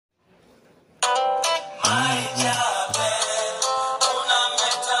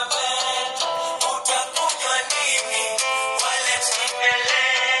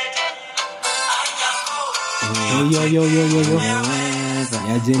Yo. Yeah,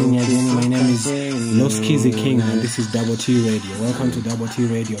 Jenny. My name is Loskizy King, and this is Double T Radio. Welcome to Double T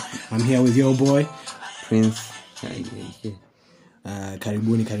Radio. I'm here with your boy Prince.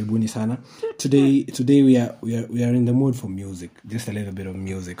 Karibuni sana. Today we are in the mood for music, just a little bit of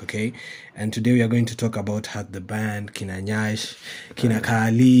music, okay? And today we are going to talk about Hat the Band, Kina Nyash, Kina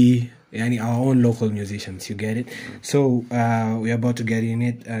Kali, yani our own local musicians. You get it? So we are about to get in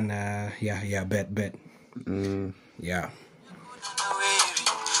it, and bet. Yeah.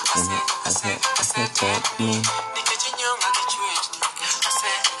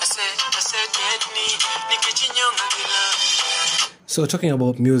 So talking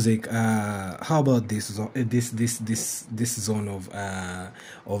about music, how about this zone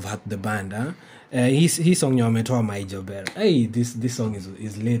of Hat the Band? His song ametoa Maijobera. Hey, this song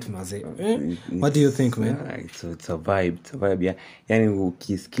is late, maze. What do you think, man? So it's a vibe, yeah. Yani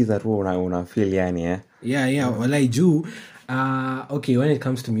ukisikiza tu una feel yani, eh? Yeah. Well, I do. Okay, when it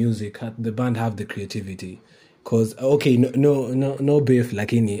comes to music, Hat the Band have the creativity. Cause okay, no beef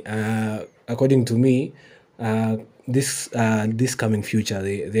lakini according to me, this coming future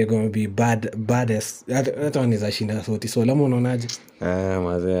they're going to be baddest. That one is ashinda sauti. So lamo unaonaje?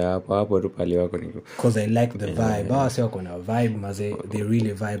 Maze hapo tu pali wako niko. Cause I like the vibe. Bawa sio kuna vibe maze, they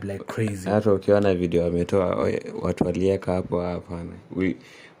really vibe like crazy. Hata ukiona video wametoa watu walieka hapo hapana.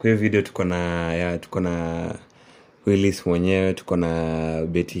 Kwa video tuko na Willis mwenyewe, tuko na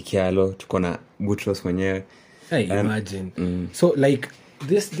Betty Kialo, tuko na Butros mwenyewe. Hey, imagine. So like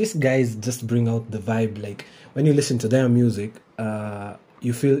these guys just bring out the vibe. Like when you listen to their music,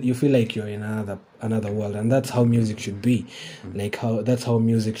 you feel like you're in another world, and that's how music should be. Like that's how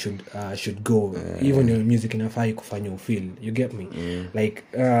music should go. Even your music inafai kufanya feel. You get me? Like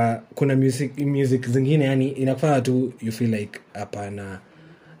kuna music zingine yani inafanya tu you feel like hapana.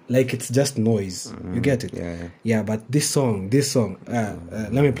 Like it's just noise. You get it? Yeah, but this song,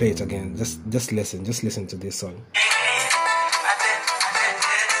 let me play it again. Just listen to this song.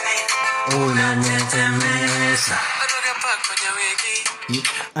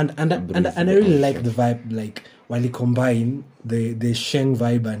 And I really like the vibe, like while you combine the Sheng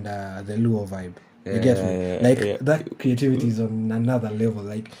vibe and the Luo vibe. You get me? Like that creativity is on another level.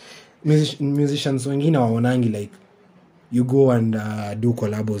 Like musicians wengine waonangi like you go and do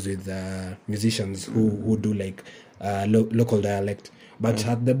collabos with musicians who do like local dialect, but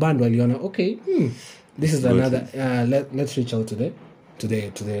at the band waliona okay, this is another let's reach out to the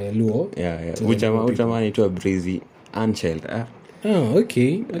Luo. Uchamani to a breezy unchilled. Oh,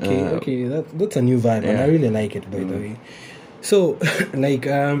 okay. That's a new vibe, and I really like it, by the way. So like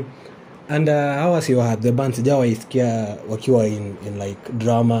and how was your Hat the Band? Sijawa isikia wakiwa in like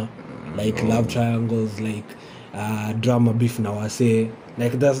drama, like love triangles, like drama beef na wase,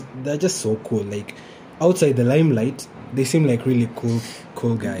 like they're just so cool. Like outside the limelight, they seem like really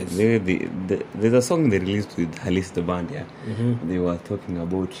cool guys. There's a song they released with Halis the Band. They were talking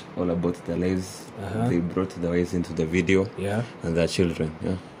all about their lives. They brought the wives into the video, and their children.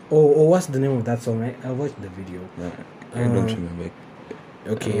 Oh, what's the name of that song? I watched the video. I don't remember.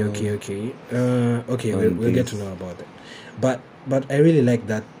 Okay. We'll get to know about that. But I really like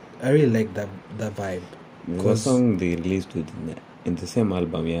that. I really like that vibe. The song they released with in the same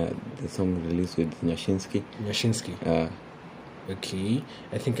album, the song released with Nyashinsky. Okay,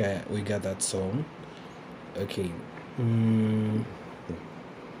 I think we got that song. Okay.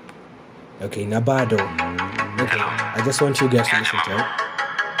 Okay, Nabado. Okay, I just want you guys to listen to it.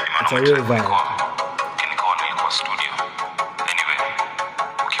 It's a real vibe.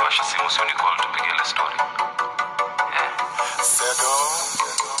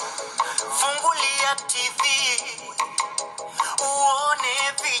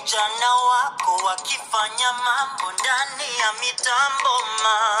 Vijana wako wakifanya mambo ndani ya mitambo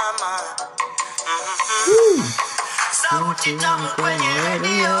mama. Sauti tamu kwenye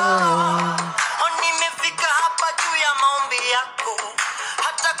radio. Nimefika hapa juu ya maombi yako.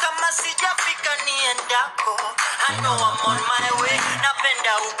 Hata kama sijafika niendako. I know I'm on my way.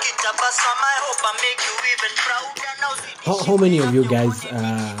 Napenda ukitabasama. I hope I make you even proud. How many of you guys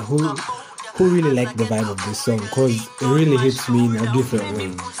who really like the vibe of this song? Because it really hits me in a different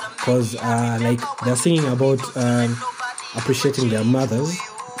way. Because like they're singing about appreciating their mothers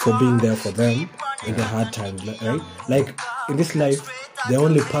for being there for them in the hard times, right? Like in this life, the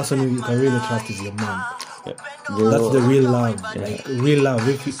only person you can really trust is your mom. That's the real love, like real love.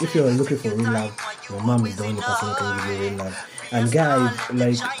 If you're looking for real love, your mom is the only person who can give you real love. And guys,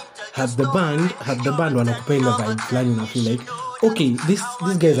 like Hat the Band wanakupa ile vibe fulani, and I feel like okay, these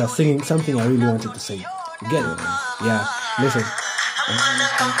guys are singing something I really wanted to say. You get it? Yeah, listen. I'm gonna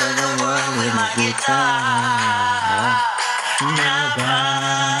conquer the world with my guitar.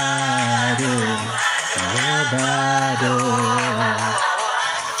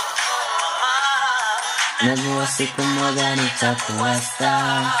 Najua siku moja nitakuwa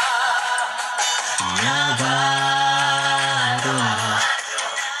star.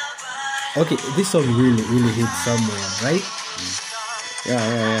 Okay, this song really hits somewhere, right?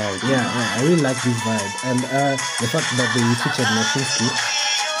 Yeah. I really like this vibe, and the fact that they featured Nyashinski,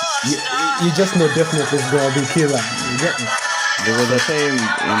 you just know definitely it's gonna be killer. You get me? There was a time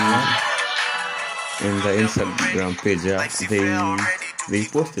in the Instagram page, they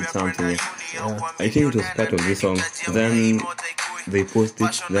posted something. I think it was part of this song. Then they posted,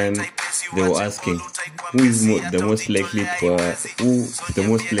 then they were asking who is the most likely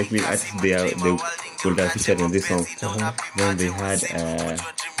artist they would have featured in this song. Then they had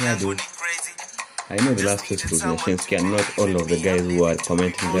I know the last post was Nyashinski, and not all of the guys who were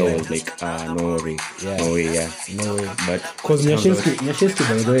commenting there was like, no way. But because Nyashinski,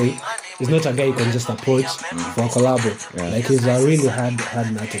 by the way, is not a guy you can just approach for a collab. Like, he's a really hard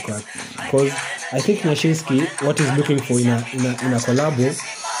nut to crack. Because I think Nyashinski, what he's looking for in a collab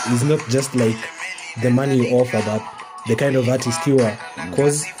is not just like the money you offer, but the kind of artist you are.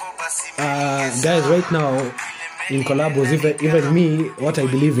 Because guys, right now in collabos, even me, what I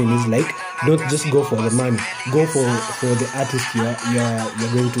believe in is like, don't just go for the money, go for the artist you're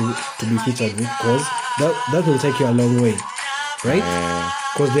going to be featured with, because that will take you a long way, right?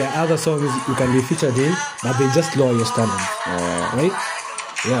 Because there are other songs you can be featured in, but they just lower your standards, right?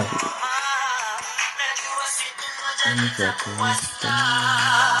 Yeah.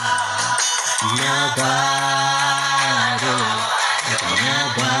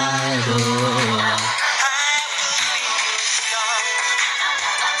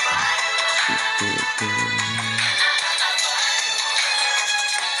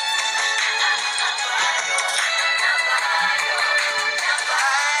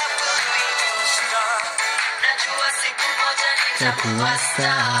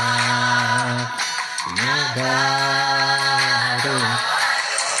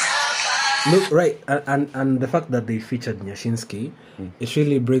 Look, right, and the fact that they featured Nyashinski, it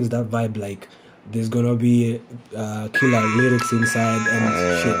really brings that vibe. Like, there's gonna be killer lyrics inside and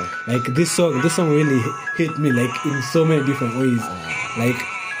shit. Like, this song really hit me like in so many different ways. Like,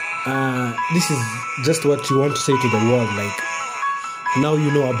 this is just what you want to say to the world. Like, now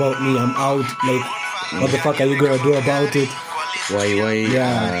you know about me, I'm out. Like, what the fuck are you gonna do about it? Why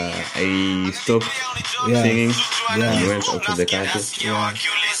I stopped singing and went out to the country.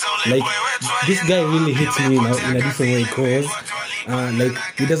 Like, this guy really hits me in a different way, because like,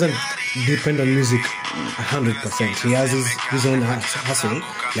 he doesn't depend on music 100%. He has his own hustle,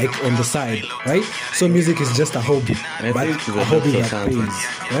 like, on the side, right? So music is just a hobby, but a hobby that pays.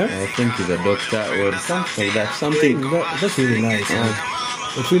 I think he's a doctor or something like that. Something that's really nice. Like,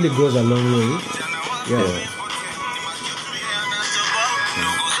 it really goes a long way. Yeah.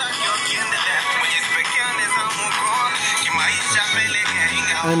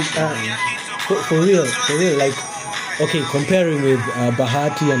 And for real, like, okay, comparing with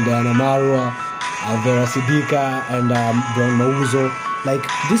Bahati and Diana Marwa, Vera Sidika and Brown Mauzo, like,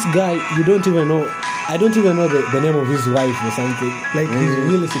 this guy, you don't even know. I don't even know the name of his wife or something. Like, he's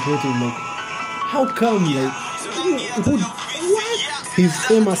really secretive. Like, how come? Like, what? He's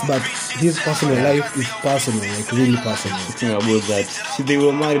famous, but his personal life is personal, like, really personal. Talking about that, see, they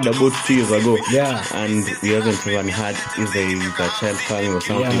were married about 2 years ago. Yeah. And we haven't even heard if there is a child coming or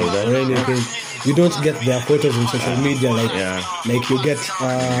something like that. Or anything. You don't get their photos on social media, like, like, you get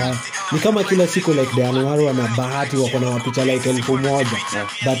ni kama kila siku, like, Diana Marwa na Bahati wako na mapicha like 1,000,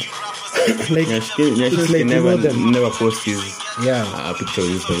 but like, it's like, never post his picture of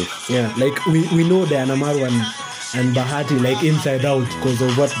himself. Yeah, like, we know Diana Marwa and Bahati, like, inside out, because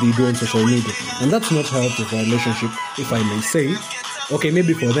of what they do on social media, and that's not healthy for a relationship, if I may say. Okay,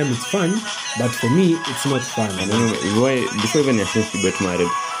 maybe for them it's fun, but for me it's not fun. I don't know why. Before even Nyashinski got married,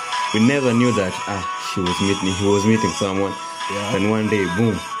 we never knew that he was meeting someone, and one day,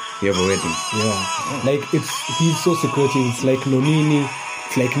 boom, you have a wedding. Like, he's so secretive. It's like Nonini,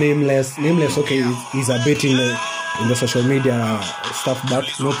 it's like nameless. Okay, he's a bit in the social media stuff, but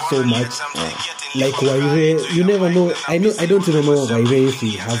not so much. Like Waire, you never know. I don't even know Waire if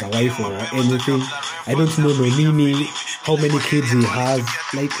he has a wife or anything. I don't know Nonini, how many kids he has.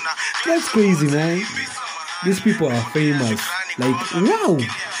 Like, that's crazy, man. These people are famous. Like, wow.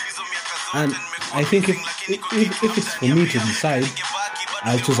 And I think if it's for me to decide,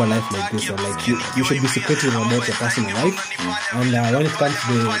 I'll choose a life like this. Like, you should be secretive about your personal life. And when it comes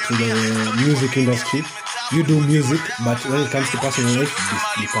to the music industry, you do music, but when it comes to personal life,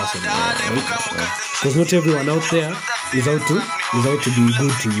 be personal, right? Because not everyone out there is out to be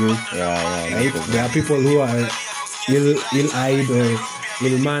good to you. Right? There are people who are ill-eyed or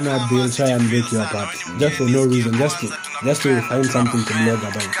ill-mannered. They'll try and break you apart just for no reason, just to find something to blog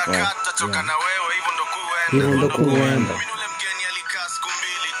about. Hivyo ndo kuenda.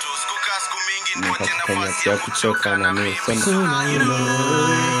 Nikakufanya kuchoka na mimi sana. So now you know.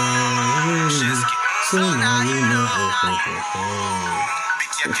 So now you know.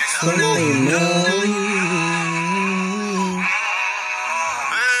 So now you know.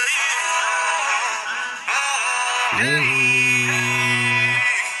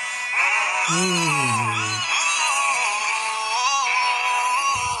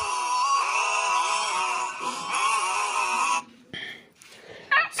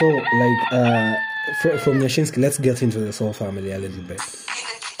 So, like, from Yashinsky, let's get into the Soul family a little bit.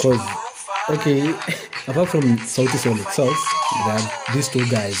 Because, okay, apart from Sauti Sol itself, there are these two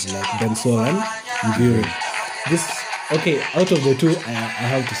guys, like Ben Sol and Viri. Okay, out of the two, I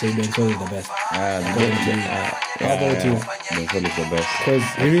have to say Ben Sol is the best. How about you? Ben Sol is the best. Because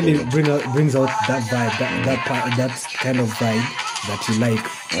he really brings out that vibe, that kind of vibe that you like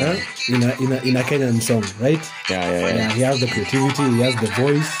in a Kenyan song, right? Yeah. He has the creativity, he has the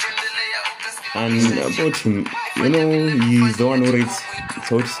voice. And about him, he's the one who writes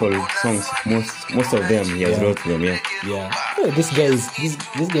Sauti Sol songs. Most of them he has wrote them. Oh, this guy is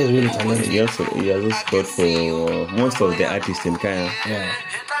really talented. He has also wrote for most of the artists in Kenya.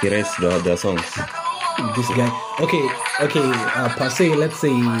 He writes the songs. This guy, okay. Per se, let's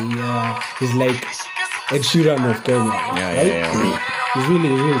say he's like Ed Sheeran of Kenya. Yeah. He's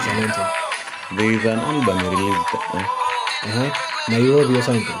really talented. There is an album he released. Nairobi or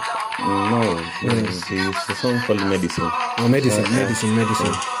something. No, it's a song called Medicine. Oh, Medicine.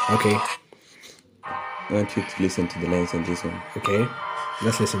 Okay. I want you to listen to the lines on this one. Okay,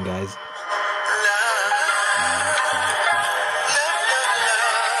 let's listen, guys.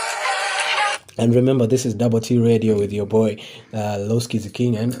 And remember, this is Double T Radio with your boy Lowski the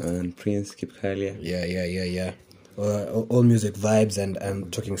King and Prince Kipkalia. Yeah. All music vibes and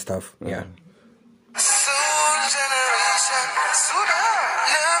talking stuff. Yeah.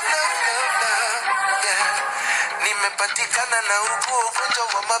 Nimepatikana na ugonjwa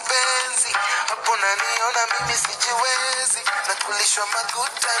wa mapenzi, hapo naniona mimi sijiwezi, na kulishwa ma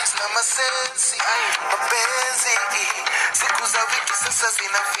good times na masensi. Mapenzi siku za wiki sasa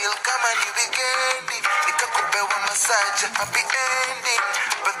zina feel kama ni weekendi, nikakupewa massage happy ending,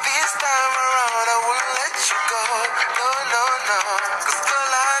 but this time around I won't let you go. No, cause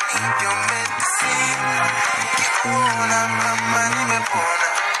girl I need your medicine. Kikuona kama nimepona,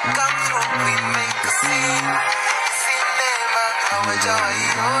 come through we make a scene. I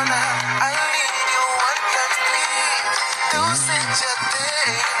need you one time, please. Don't sit your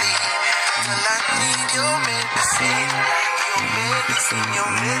daily. Till I need your medicine. Your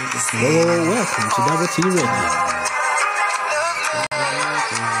medicine. Welcome to Double T Radio.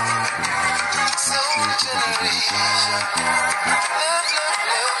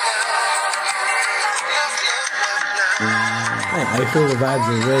 I feel the vibes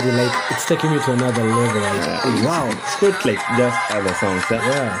already, like it's taking me to another level. Like, wow, it's not like just other songs.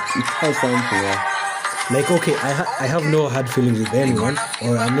 It has something. Like, okay, I have no hard feelings with anyone,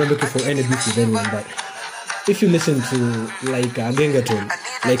 or I'm not looking for any beef with anyone. But if you listen to like Gengaton,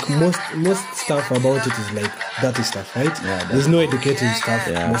 like most stuff about it is like dirty stuff, right? There's no educative stuff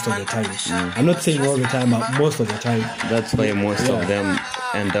most of the time. I'm not saying all the time, but most of the time. That's why most of them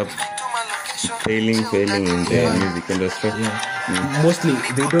end up failing in the music industry. Mostly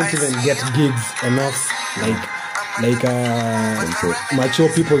they don't even get gigs enough. Like mature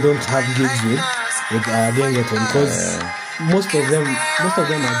people don't have gigs with Gengaton, because most of them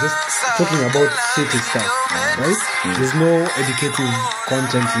are just talking about city stuff, right? There's no educative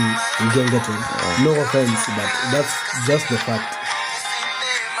content in Gengaton. No offense, but that's just the fact.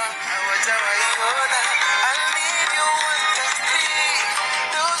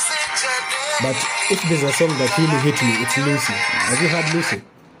 But if there's a song that really hit me, it's Lucy. Have you heard Lucy?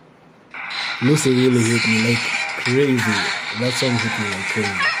 Lucy really hit me like crazy. That song hit me like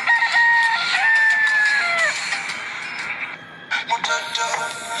crazy.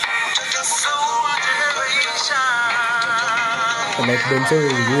 Like Ben Sol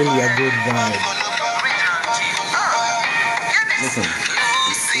is really a good vibe. Listen.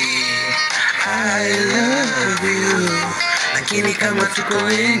 I love you. Lakini kama tuko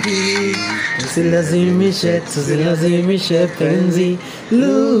wengi, tusilazimishe penzi.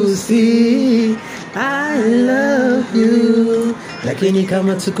 Lucy, I love you. lakini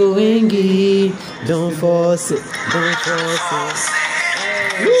kama tuko wengi, don't force it, don't force it.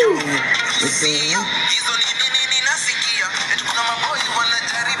 Hizo nini nasikia eti kuna maboi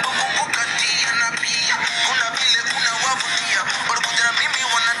wanajaribu kukukatia na pia kuna vile unawavutia walikuja na mimi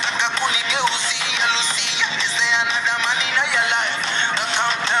wanataka kunigeuzia Lucia is there another man in your life I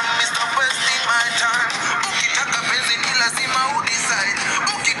can't tell me stop wasting my time ukitaka penzi ni lazima udecide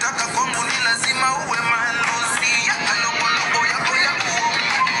ukitaka kwangu ni lazima uwe man Lucia kalongologo yako ya kuo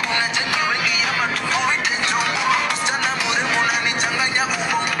unacheki wengi ya matukuite jongo msichana mrembo unanichanganya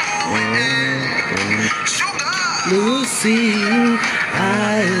ubongo Lucy,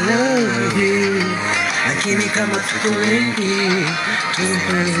 I love you. Lakini kama tuko wengi,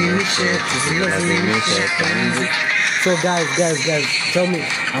 tusilazimishe penzi. So guys, tell me,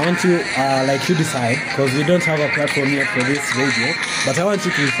 I want you, like you decide, because we don't have a platform yet for this radio, but I want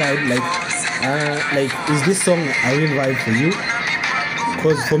you to decide, like, is this song a real vibe for you?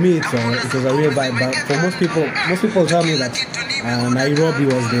 Because for me, it was a real vibe, but for most people tell me that Nairobi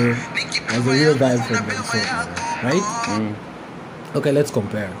was the real vibe for them, so, right? Okay, let's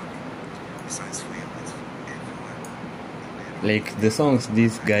compare. Like the songs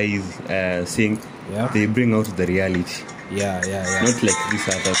these guys sing, Yeah. they bring out the reality. Yeah. Not like these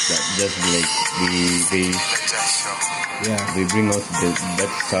others that just like Yeah. they bring out that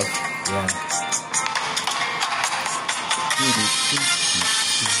stuff. Yeah.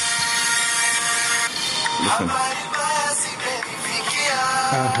 Listen.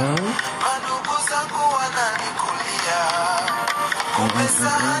 Madugu zangu wananikulia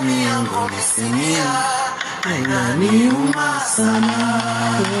umesahani yangu nisimia inaniuma sana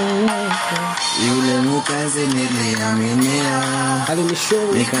yule mkazi niliaminia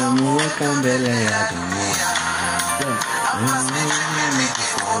Alinishow. nikamuweka mbele ya dunia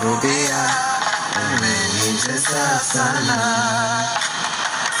nikikurudia umenitesa sana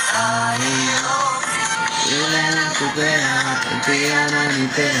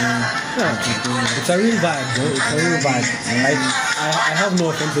It's a real vibe, though. It's a real vibe. I have no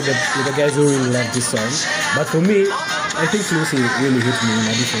offense with the guys who really love this song, but for me, I think Lucy really hit me in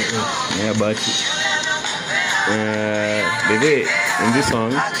a different way. Yeah, but the way in this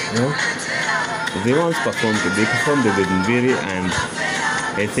song, You know? they once performed with Nviri and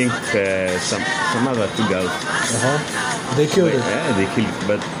I think some other two girls. They killed it. Yeah, they killed it.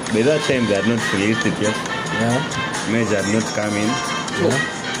 But by that time they had not released it yet. Yeah. Major had not come in. So Yeah.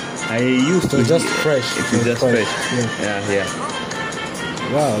 I used So to just fresh. It was just fresh. Yeah.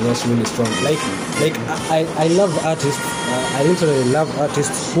 Wow, that's really strong. Like I love artists. I literally love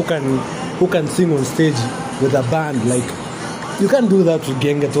artists who can sing on stage with a band. Like you can't do that with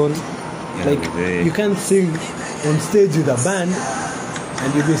Gengeton. Like you can't sing on stage with a band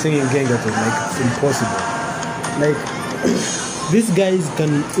and you'll be singing Gengeton. Like it's impossible. Like these guys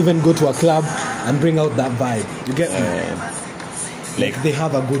can even go to a club and bring out that vibe. You get me? Like they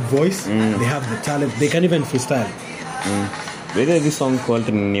have a good voice. They have the talent. They can even freestyle. There is this song called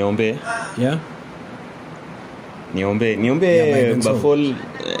Niombe. Yeah. Niombe Yeah, by Bensol. Bafol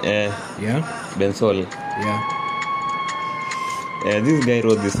Yeah. Bensol. Yeah. This guy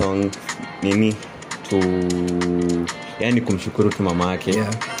wrote this song nini to yani kumshukuru tu mama yake.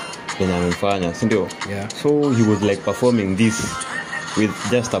 Yeah. Kenya amemfanya, si ndio? Yeah. So he was like performing this with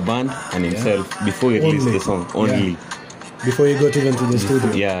just a band and himself before he released Only. the song only. Yeah. Before you got even to the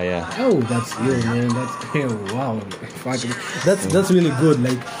studio. Yeah. Oh, that's you, man. That's wow. Fuck. That's really good.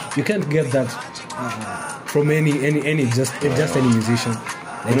 Like you can't get that from any just any musician.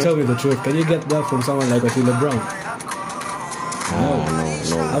 Like tell me the truth. Can you get that from someone like Otile Brown?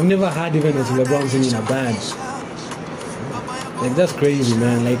 No. I've never heard even Otile Brown singing a band. Like that's crazy,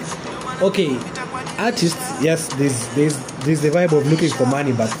 man. Like okay, artists, yes, there's the vibe of looking for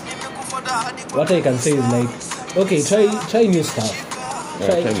money, but what I can say is like, okay, try new stuff.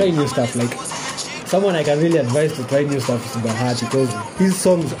 Try new stuff. Like someone I can really advise to try new stuff is Bahati, because his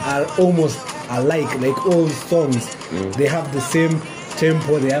songs are almost alike. Like all songs, they have the same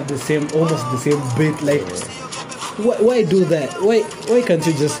tempo, they have almost the same beat. Like why do that? Why can't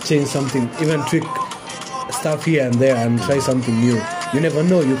you just change something, even tweak stuff here and there and try something new? You never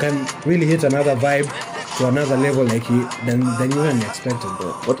know, you can really hit another vibe to another level like than you even expected.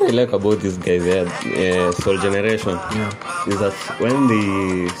 What I like about these guys, Soul Generation, is that when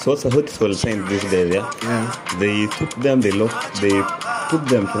the Soul signed these guys, they took them, they took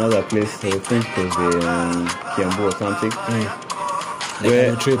them to another place, I think it was Kiambu or something.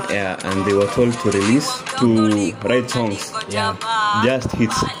 Where, and they were told to write songs, just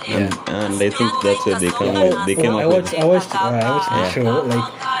hits, and I think that's where they came up. I watched the show.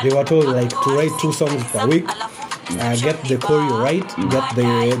 Like they were told like to write 2 songs per week, get the choreo right, get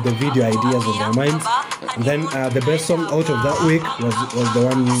the video ideas in their minds, and then the best song out of that week was the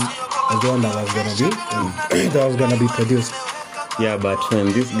one that was gonna be produced. Yeah, but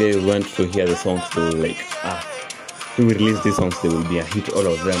when these guys went to hear the songs, they were like, if we release these songs, they will be a hit, all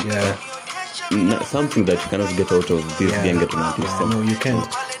of them. Yeah. Something that you cannot get out of this Gengeton system. No, you can't.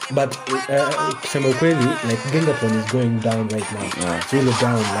 But kusema ukweli, like Gengeton is going down right now. It's really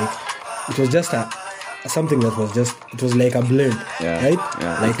down. Like it was just something that was just, it was like a blend, right?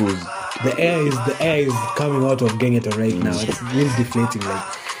 Yeah, like the air is coming out of Gengeton right now. It's really deflating. Like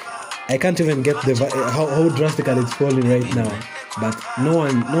I can't even get how drastically it's falling right now. But no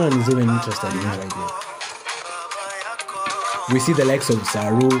one is even interested in it right now. We see the likes of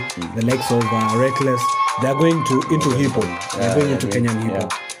Saru, the likes of Reckless. They are going into hip hop. They are going into Kenyan hip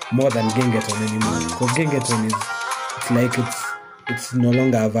hop more than Gengeton anymore. Because Gengeton it's no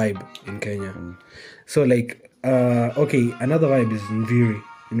longer a vibe in Kenya. So like okay, another vibe is Mviri.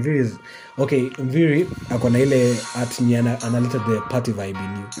 Mviri is okay. Mviri akona ile art ni analeta the party vibe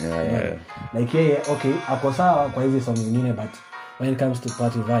in you. Yeah. Like okay, ako sawa kwa hizi songs zingine, but when it comes to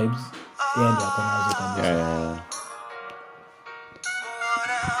party vibes, ndio akona wazo kabisa. Yeah.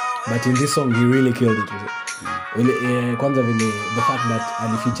 But in this song he really killed it. Kwanza vile the fact that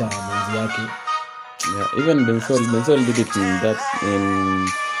alifeature mwenzi yake. Yeah, even Benzol did it in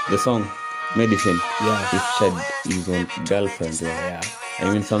the song Medicine. Yeah, he featured his own girlfriend. Yeah. I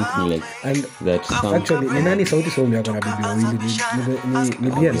mean something like and that. Actually, ni nani sauti sol yako na bibi wawili ni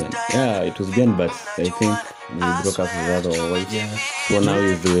Bien. Yeah, it was Bien, but I think they broke up with other wife. Yeah. So now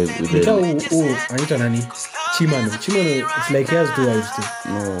he's with Anita nani? Chimano, it's like he has 2 wives too.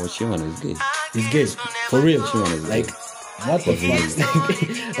 No, Chimano is gay. He's gay. For real. Chimano is like gay. What the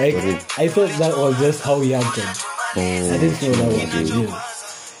fuck? Like I thought that was just how he acted. I didn't know that was real.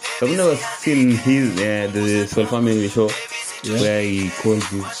 I've never seen the Soul Family show where he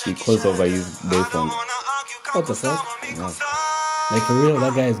calls over his boyfriend. What the fuck? Yeah. Like for real,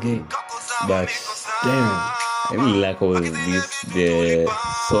 that guy is gay. But damn, I really like all this. The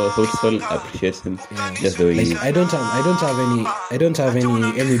soul appreciates him just the way he is. I don't have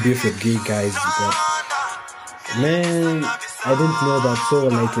any beef with gay guys, but man, I didn't know that. So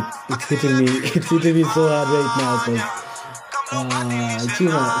like it's hitting me so hard right now because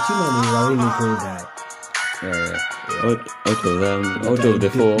Chima is a really cool guy. Yeah. Out of the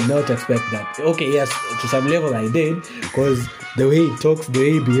 4, did not expect that. Okay, yes, to some level I did, because the way he talks, the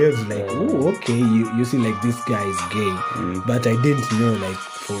way he behaves, like, oh, okay, you see, like this guy is gay, but I didn't know, like,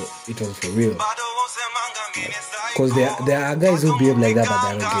 it was for real. Because there are guys who behave like that, but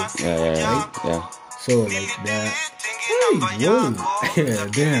they're not gay. Yeah. So like they're, hey,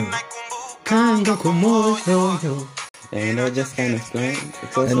 damn. And I just kind of playing.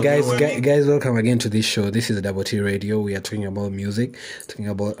 And guys, welcome again to this show. This is Double T Radio. We are talking about music, talking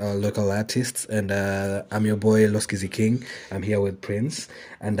about local artists, and I'm your boy Loskizi King. I'm here with Prince,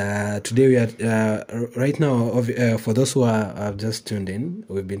 and today we are right now. For those who have just tuned in,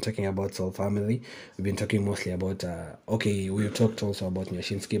 we've been talking about Soul Family. We've been talking mostly about we've talked also about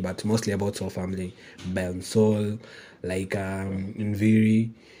Nyashinsky, but mostly about Soul Family, Ben Soul, like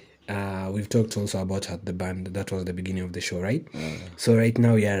Mviri. We've talked also about the band. That was the beginning of the show, right? So right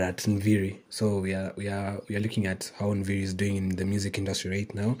now we are at Mviri. So we are looking at how Mviri is doing in the music industry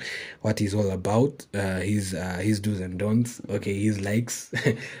right now, what he's all about, his do's and don'ts. Okay, his likes,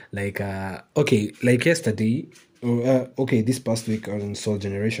 like yesterday. This past week on Soul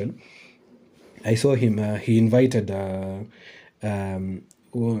Generation, I saw him. He invited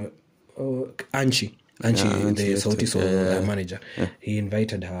Anchi, the Sauti Sol manager. He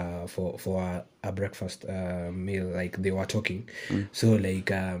invited her for a breakfast meal. Like they were talking. So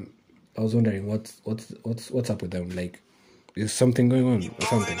like I was wondering what's up with them. Like, is something going on or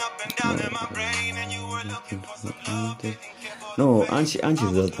something? No, Anchi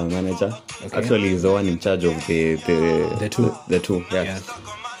is just the manager. Okay. Actually, he's the one in charge of the two. Yeah.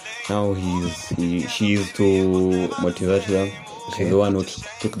 Now she is to motivate them. She's the one who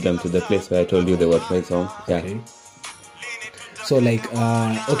took them to the place where I told you they were playing song. Yeah. Okay. So like,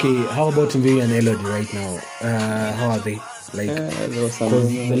 how about Mviri and Elodie right now? How are they? Like,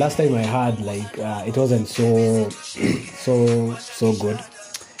 the last time I heard, like, it wasn't so good.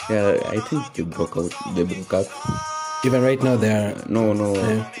 Yeah, I think they broke up. Even right now, they are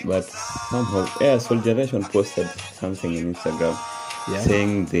but somehow, Soul Generation posted something on Instagram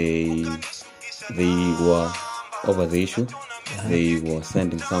saying they were over the issue. They were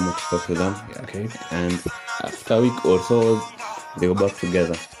sending someone to talk to them. Okay. And after a week or so, they were back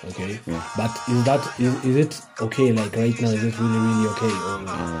together. Okay. Yeah. But is it okay? Like right now, is it really okay,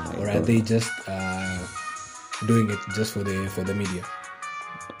 or are they just doing it just for the media?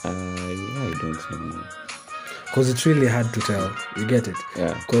 I don't know. Because it's really hard to tell, you get it?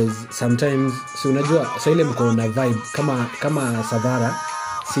 Yeah. Because sometimes si unajua so ile mko na vibe kama Savara,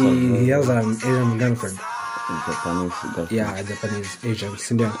 he has an Asian girlfriend. Japanese girlfriend. Yeah, Japanese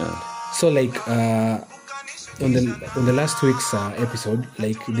Asian, yeah. So like on the last week's episode,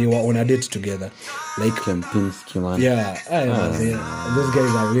 like they were on a date together, like Kempinski, man. yeah, those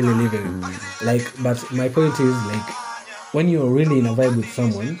guys are really living like. But my point is, like, when you're really in a vibe with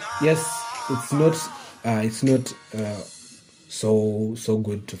someone, yes, it's not so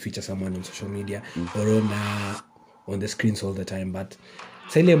good to feature someone on social media or on the screens all the time, but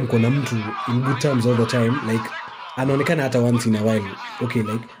sile mko na mtu in good terms all the time, like anaonekana hata once in a while, okay,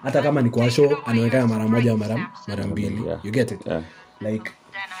 like hata kama ni kwa show anaonekana mara moja au mara mbili, you get it? Like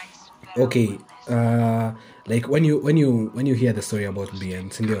okay, like when you hear the story about BN,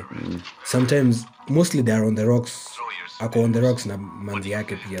 sindio, sometimes mostly they are on the rocks, ako on the rocks na manzi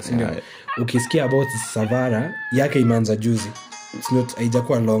yake pia, sindio? Ukisikia about Savara yake imeanza juzi, it's not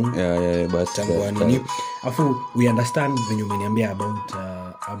haijakuwa long, but tangu nini, afu we understand when you umeniambia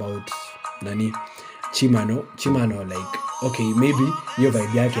about nani Chimano, like okay, maybe hiyo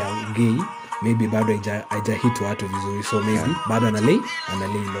vibe yake ya gay maybe bado haija hit watu vizuri, so maybe bado analei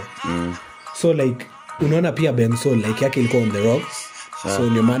low. So like unaona pia Bensoul like yake ilikuwa on the rocks, so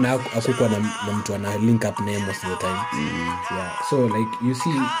ndio maana hakukuwa na mtu ana link up naye most of the time. Yeah, so like you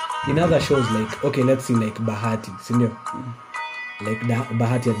see in other shows, like okay, let's see like Bahati, sindio? Like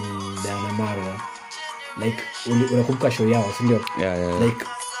Bahati and Diana Marwa, like unakumbuka show yao, sindio? Like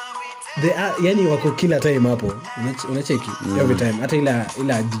they are, yani wako kila time hapo, unacheki every time, hata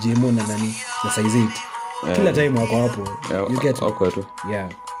ila DJ Mo na nani na Size 8 kila time wako hapo, you get it? Yeah,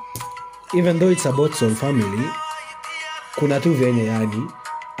 even though it's about Soul Family, kuna tu venye yani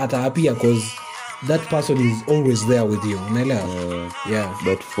hata apia, cause that person is always there with you, unaelewa? Yeah,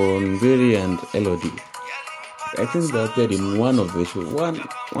 but for Nziri and Elodie, I think they appeared in one of the show, one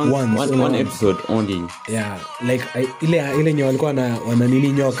episode only. Yeah, like ile nyo walikuwa wana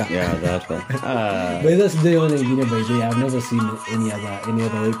nini nyoka. Yeah, that one. But that's the only thing, by the way, I've never seen any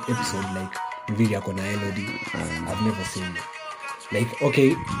other episode like Nviri ako na Elodie. I've never seen it. Like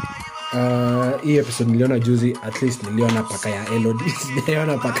okay, hii episode niliona juzi, at least niliona paka ya Elodie.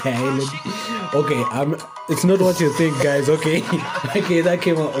 Niliona paka ya Elodie. Okay, it's not what you think, guys. Okay. Okay, that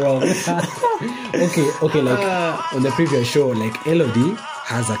came out wrong. Okay, like on the previous show, like Elodie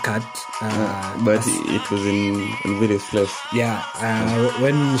has a cat, but it was in Nviri's place. Yeah,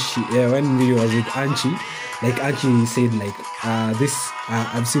 when Nviri was with Anchi, like Anchi said like this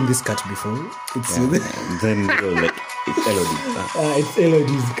I've seen this cat before. It's then like it's Elodie. It's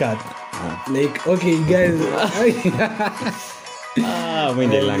Elodie's cat. Like okay, guys. When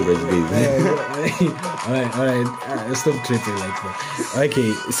the language is all right, stop tripping like that.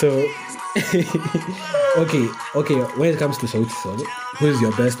 Okay, so okay, when it comes to Sauti Sol, who is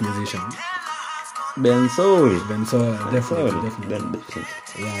your best musician? Bensoul, definitely.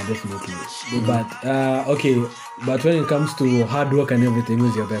 Yeah, definitely. But okay, but when it comes to hard work and everything, who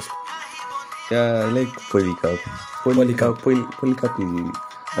is your best? Yeah, like Polycarp. Polycarp is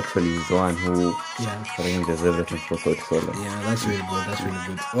actually the one who arranges everything for Sauti Sol. Yeah, that's really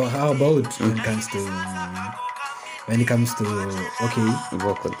good. Well, how about when it comes to okay,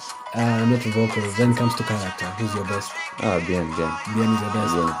 vocals? Not vocals. When it comes to character, who's your best? Bien is the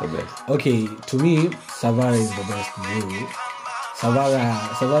best. Okay, to me, Savara is the best.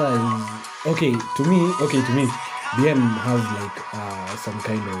 Savara is okay to me. Bien has like some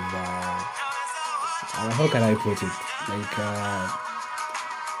kind of how can I put it? Like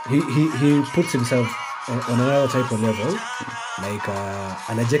he puts himself on another type of level, like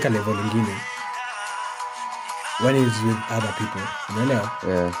anajeka level ingine when he's with other people,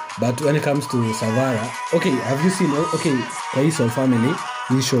 yeah. But when it comes to Savara, okay, have you seen kwa hii Soul Family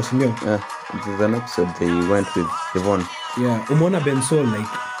hii show, sindio? There's an episode they went with Yvonne. Yeah, umeona Bensoul like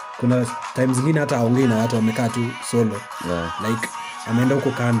kuna times zingine hata aongei na watu wamekaa tu solo. Like ameenda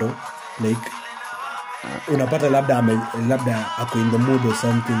huko kando, like unapata labda ako in the mood or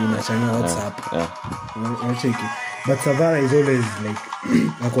something, unachanga what's up. Unacheki. But Savara is always like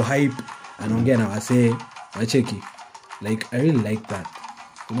ako hype, anaongea na wasee, unacheki. Like I really like that.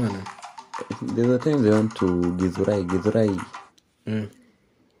 Unaona? There's a time they went to Githurai.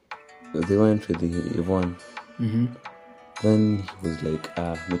 They went with Yvonne. Then he was like,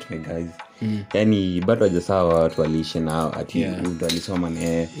 meet my guys. Yani bado hajasawa watu waliishi nao ati mtu alisoma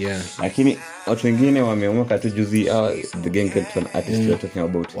naye. Lakini watu wengine wameomoka tu juzi, the gang get an artist we're talking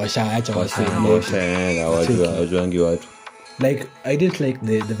about. Washaacha wajuangi watu. like I didn't like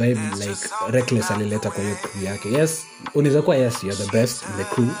the vibe like Reckless alileta kwa hiyo crew yake. Yes, unaweza kuwa yes you're the best in the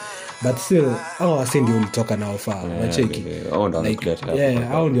crew, but still hao wasi ndio ulitoka nao far. Unacheki like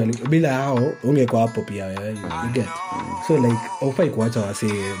hao ndio bila hao ungekuwa hapo pia wewe, you get. So like aufai kuacha wasi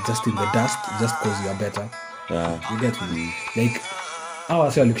just in the dust just because you are better. You get me? Like hao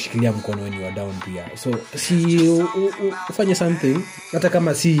wasi walikushikilia mkono when you are down pia. So si ufanye something hata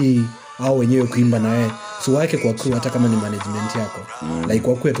kama si hao wenyewe kuimba na wewe, so wake kwa crew hata kama ni management yako, like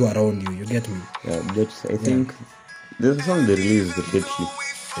wakue tu around you get me. But I think there's a song they released lately.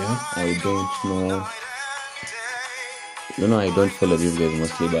 I don't know, I don't follow these guys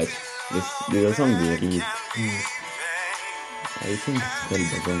mostly, but there's a song they released. I think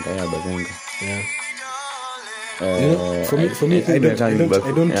it's called Bazonga. For me I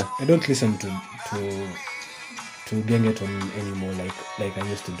don't listen to Gengeton anymore like I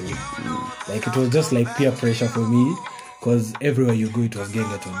used to do. Like it was just like peer pressure for me, because everywhere you go it was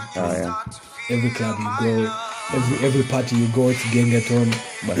Gengeton. Every club you go, every party you go, it's Gengeton.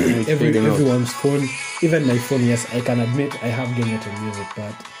 But everyone's phone, even my phone, yes, I can admit I have Gengeton music,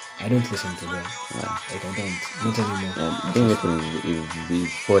 but I don't listen to them. Like I don't, not anymore. Gengeton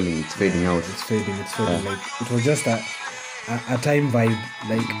is falling, it's fading out. It's fading. Like it was just a time vibe.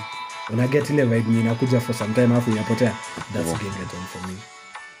 Like when I get ile vibe inakuja for some time after inapotea, that's Gengeton for me.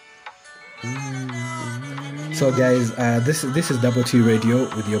 So guys, this is Double T Radio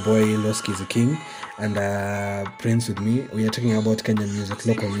with your boy Loski the King and Prince with me. We are talking about Kenyan music,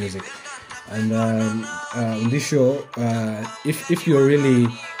 local music, and on this show, if you're really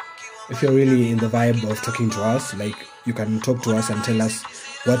in the vibe of talking to us, like you can talk to us and tell us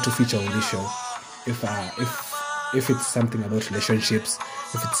what to feature on this show. If it's something about relationships,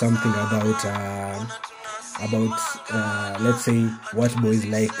 if it's something about let's say what boys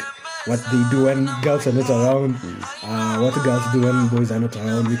like, what they do when girls are not around, what girls do when boys are not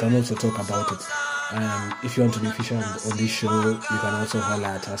around, we can also talk about it. If you want to be featured on this show, you can also holler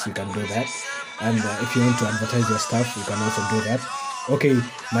at us, you can do that. And if you want to advertise your stuff, you can also do that. Okay,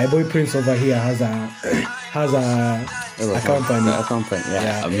 my boy Prince over here has a company.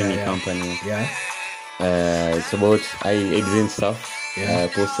 A mini company. Yeah. It's about I design stuff.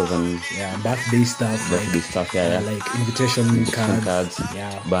 Posters and birthday stuff, like invitation cards,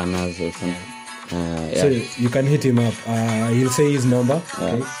 banners or something. So you can hit him up. He'll say his number.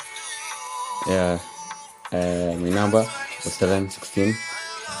 My number was 716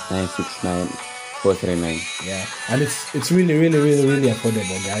 969 439. And it's really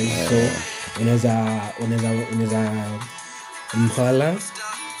affordable, guys. So unaweza mhala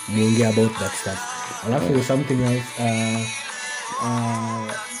muongea about that stuff. Alafu something else,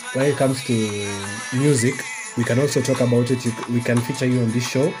 when it comes to music, we can also talk about it. We can feature you on this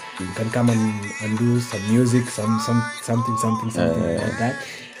show. You can come and do some music, something like that.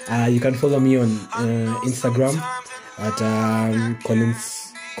 You can follow me on Instagram at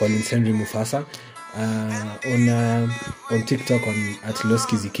Collins Henry Mufasa, on TikTok at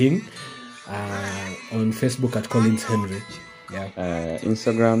Loski the King, on Facebook at Collins Henry.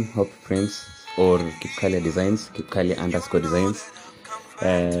 Instagram Hope Prince or Kipkalia Designs, Kipkalia _designs.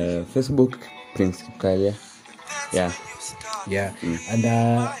 Facebook Prince Kipkalia. And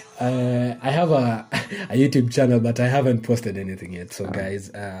I have a YouTube channel, but I haven't posted anything yet. So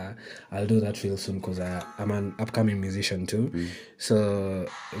guys, I'll do that real soon, because I'm an upcoming musician too. So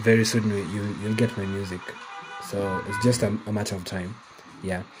very soon you'll get my music. So it's just a matter of time.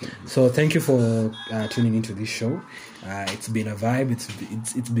 So thank you for tuning into this show. It's been a vibe.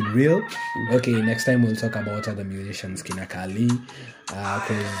 It's been real. Okay, next time we'll talk about other musicians, Kina Kali,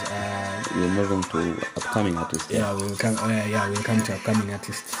 because we're moving to upcoming artists. We'll come to upcoming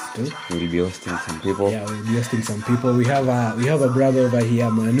artists too. We'll be hosting some people. We'll be hosting some people. We have a brother over here,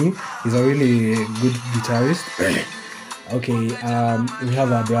 Manu. He's a really good guitarist. Okay, we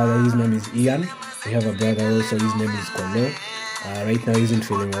have a brother. His name is Ian. We have a brother also. His name is Kolo. Right now he isn't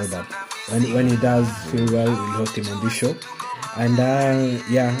feeling well, but when he does feel well, we'll host him on this show. And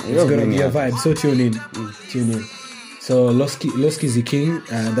it's gonna be a vibe. So tune in. So Loski the King,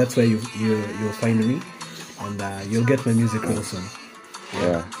 that's where you'll find me, and you'll get my music real soon.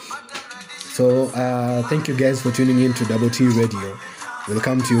 So thank you guys for tuning in to Double T Radio. We'll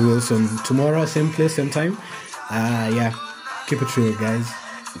come to you real soon tomorrow, same place, same time. Keep it real, guys.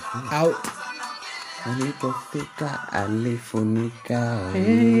 Out. Alipofika alifunika.